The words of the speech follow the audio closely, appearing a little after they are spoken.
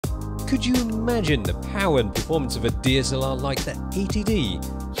Could you imagine the power and performance of a DSLR like the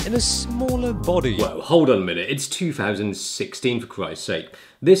ATD in a smaller body? Well, hold on a minute, it's 2016 for Christ's sake.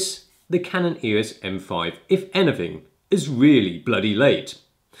 The Canon EOS M5, if anything, is really bloody late.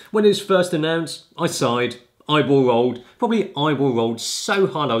 When it was first announced, I sighed, eyeball rolled, probably eyeball rolled so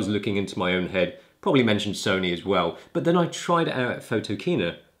hard I was looking into my own head, probably mentioned Sony as well, but then I tried it out at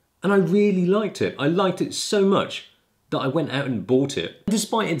Photokina, and I really liked it. I liked it so much that I went out and bought it.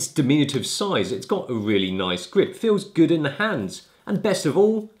 Despite its diminutive size, it's got a really nice grip, feels good in the hands, and best of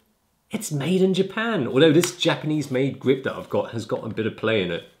all, it's made in Japan, although this Japanese-made grip that I've got has got a bit of play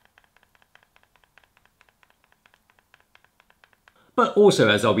in it. But also,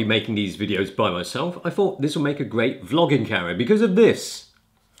 as I'll be making these videos by myself, I thought this will make a great vlogging camera because of this.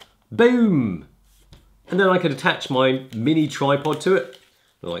 Boom! And then I could attach my mini tripod to it,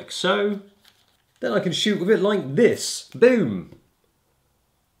 like so. Then I can shoot with it like this. Boom!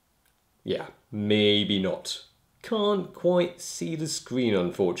 Yeah, maybe not. Can't quite see the screen,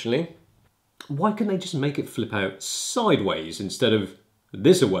 unfortunately. Why couldn't they just make it flip out sideways instead of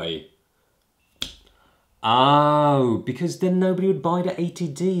this away? Oh, because then nobody would buy the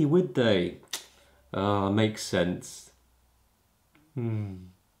ATD, would they? Ah, makes sense.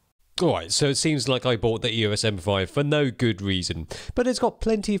 Alright, so it seems like I bought the EOS M5 for no good reason, but it's got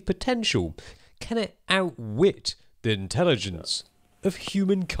plenty of potential. Can it outwit the intelligence of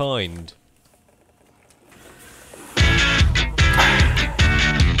humankind?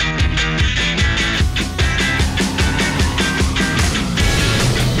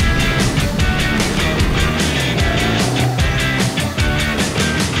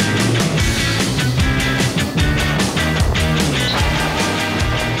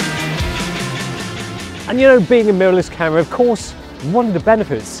 And you know, being a mirrorless camera, of course, one of the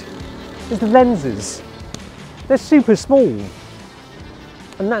benefits is the lenses. They're super small.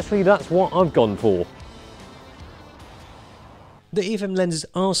 And naturally, that's what I've gone for. The EFM lenses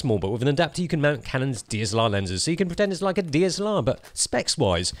are small, but with an adapter you can mount Canon's DSLR lenses, so you can pretend it's like a DSLR, but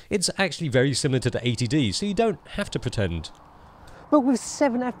specs-wise, it's actually very similar to the ATD, so you don't have to pretend. But with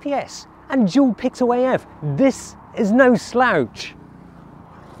 7 FPS and Dual Pixel AF, this is no slouch.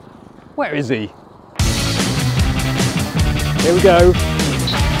 Where is he? Here we go.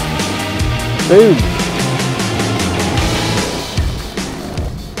 Boom.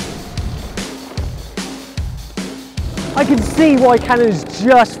 I can see why Canon's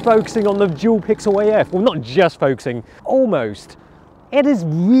just focusing on the Dual Pixel AF. Well, not just focusing, almost. It is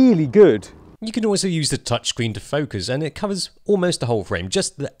really good. You can also use the touchscreen to focus, and it covers almost the whole frame,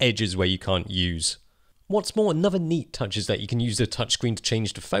 just the edges where you can't use. What's more, another neat touch is that you can use the touchscreen to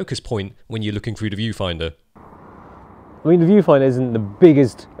change the focus point when you're looking through the viewfinder. I mean, the viewfinder isn't the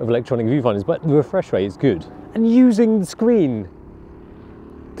biggest of electronic viewfinders, but the refresh rate is good. And using the screen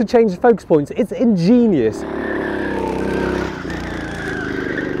to change the focus points, it's ingenious.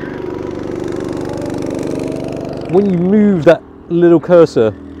 When you move that little cursor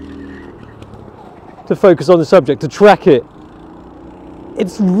to focus on the subject, to track it,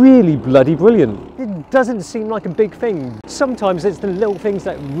 it's really bloody brilliant. It doesn't seem like a big thing. Sometimes it's the little things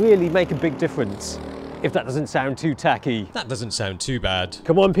that really make a big difference. If that doesn't sound too tacky. That doesn't sound too bad.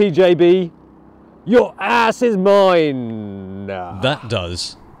 Come on, PJB. Your ass is mine. Nah, That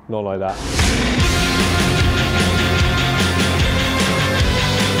does. not like that.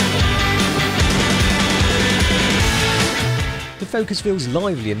 The focus feels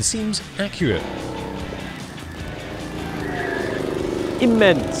lively and seems accurate.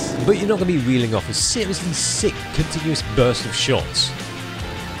 Immense. But you're not going to be reeling off a seriously sick, continuous burst of shots.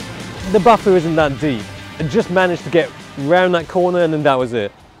 The buffer isn't that deep. I just managed to get round that corner and then that was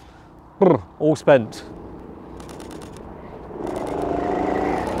it. Brr, all spent.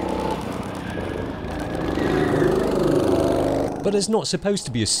 But it's not supposed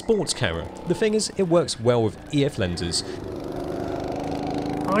to be a sports camera. The thing is, it works well with EF lenses.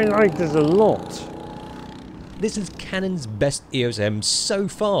 I like this a lot. This is Canon's best EOS M so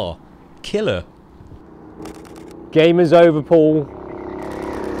far. Killer. Game is over, Paul.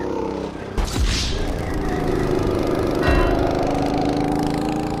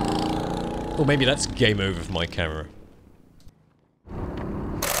 Or maybe that's game over for my camera.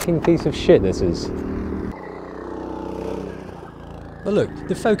 Fucking piece of shit this is. But look,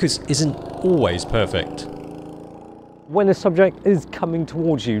 the focus isn't always perfect. When a subject is coming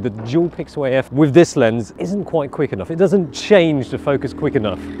towards you, the Dual Pixel AF with this lens isn't quite quick enough. It doesn't change the focus quick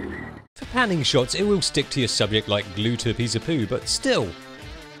enough. For panning shots, it will stick to your subject like glue to a piece of poo, but still.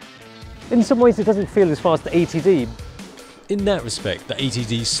 In some ways it doesn't feel as fast as the ATD. In that respect, the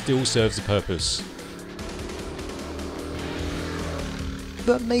ATD still serves a purpose.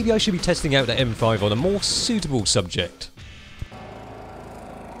 but maybe I should be testing out the M5 on a more suitable subject.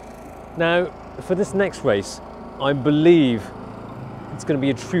 Now, for this next race, I believe it's going to be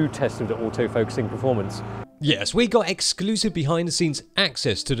a true test of the autofocusing performance. Yes, we got exclusive behind-the-scenes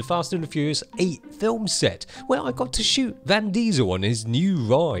access to the Fast and the Furious 8 film set, where I got to shoot Vin Diesel on his new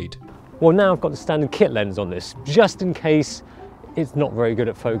ride. Well, now I've got the standard kit lens on this, just in case it's not very good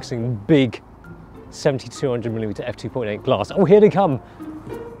at focusing big 7200mm f2.8 glass. Oh, here they come!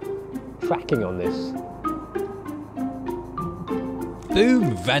 Tracking on this.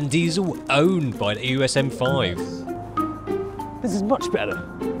 Boom! Vin Diesel owned by the EOS M5. This is much better.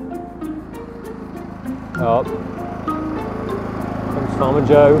 Oh. Thanks, Farmer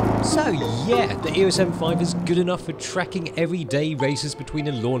Joe. So yeah, the EOS M5 is good enough for tracking everyday races between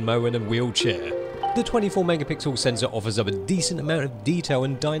a lawnmower and a wheelchair. The 24 megapixel sensor offers up a decent amount of detail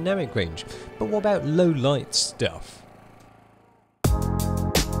and dynamic range, but what about low light stuff?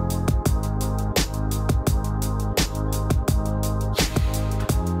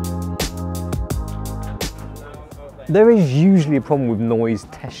 There is usually a problem with noise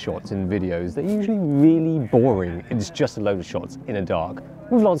test shots in videos. They're usually really boring. It's just a load of shots in the dark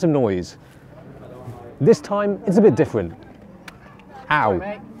with lots of noise. This time, it's a bit different.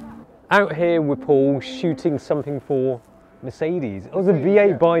 Ow. Out here with Paul shooting something for Mercedes. Oh, the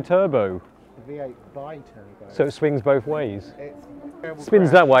V8 bi-turbo. The V8 bi-turbo. So it swings both ways. It spins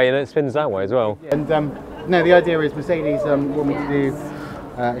that way and it spins that way as well. And no, the idea is Mercedes want me to do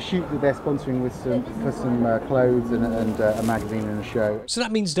a shoot that they're sponsoring with for some clothes and a magazine and a show. So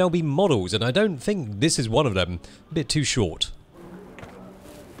that means there'll be models, and I don't think this is one of them. A bit too short.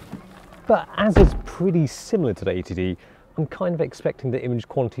 But as it's pretty similar to the ATD, I'm kind of expecting the image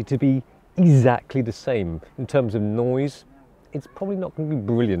quality to be exactly the same. In terms of noise, it's probably not going to be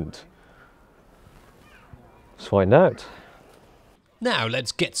brilliant. Let's find out. Now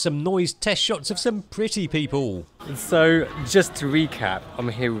let's get some noise test shots of some pretty people. So, just to recap, I'm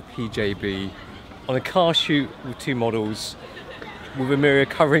here with PJB on a car shoot with two models, with a mirror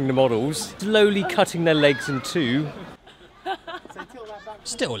covering the models, slowly cutting their legs in two.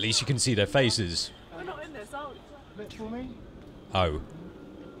 Still, at least you can see their faces. We're not in this, are we? Bit for me? Oh.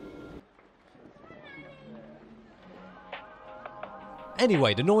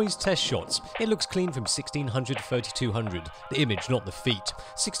 Anyway, the noise test shots. It looks clean from 1600 to 3200. The image, not the feet.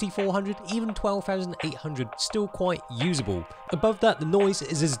 6400, even 12800, still quite usable. Above that, the noise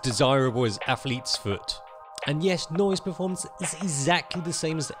is as desirable as athlete's foot. And yes, noise performance is exactly the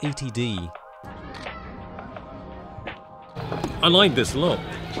same as the ATD. I like this a lot.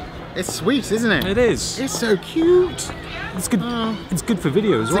 It's sweet, isn't it? It is. It's so cute. It's good. It's good for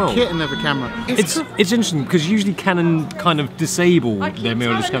video as well. It's a kitten of a camera. It's interesting because usually Canon kind of disable their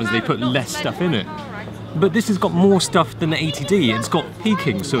mirrorless cameras, they put less stuff in it. But this has got more stuff than the ATD. It's got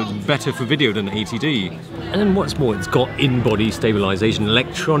peaking, so it's better for video than the ATD. And then what's more, it's got in-body stabilization,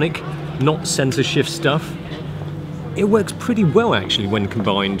 electronic, not sensor shift stuff. It works pretty well actually when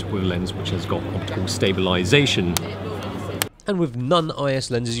combined with a lens which has got optical stabilization. And with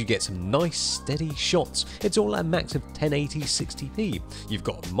non-IS lenses you get some nice steady shots. It's all at a max of 1080 60p. You've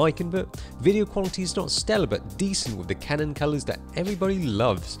got a mic input, video quality is not stellar but decent with the Canon colours that everybody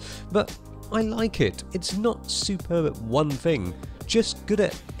loves. But I like it. It's not superb at one thing, just good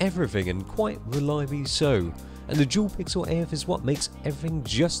at everything and quite reliably so. And the Dual Pixel AF is what makes everything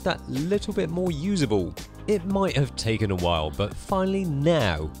just that little bit more usable. It might have taken a while, but finally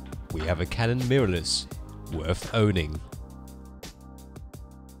now we have a Canon mirrorless worth owning.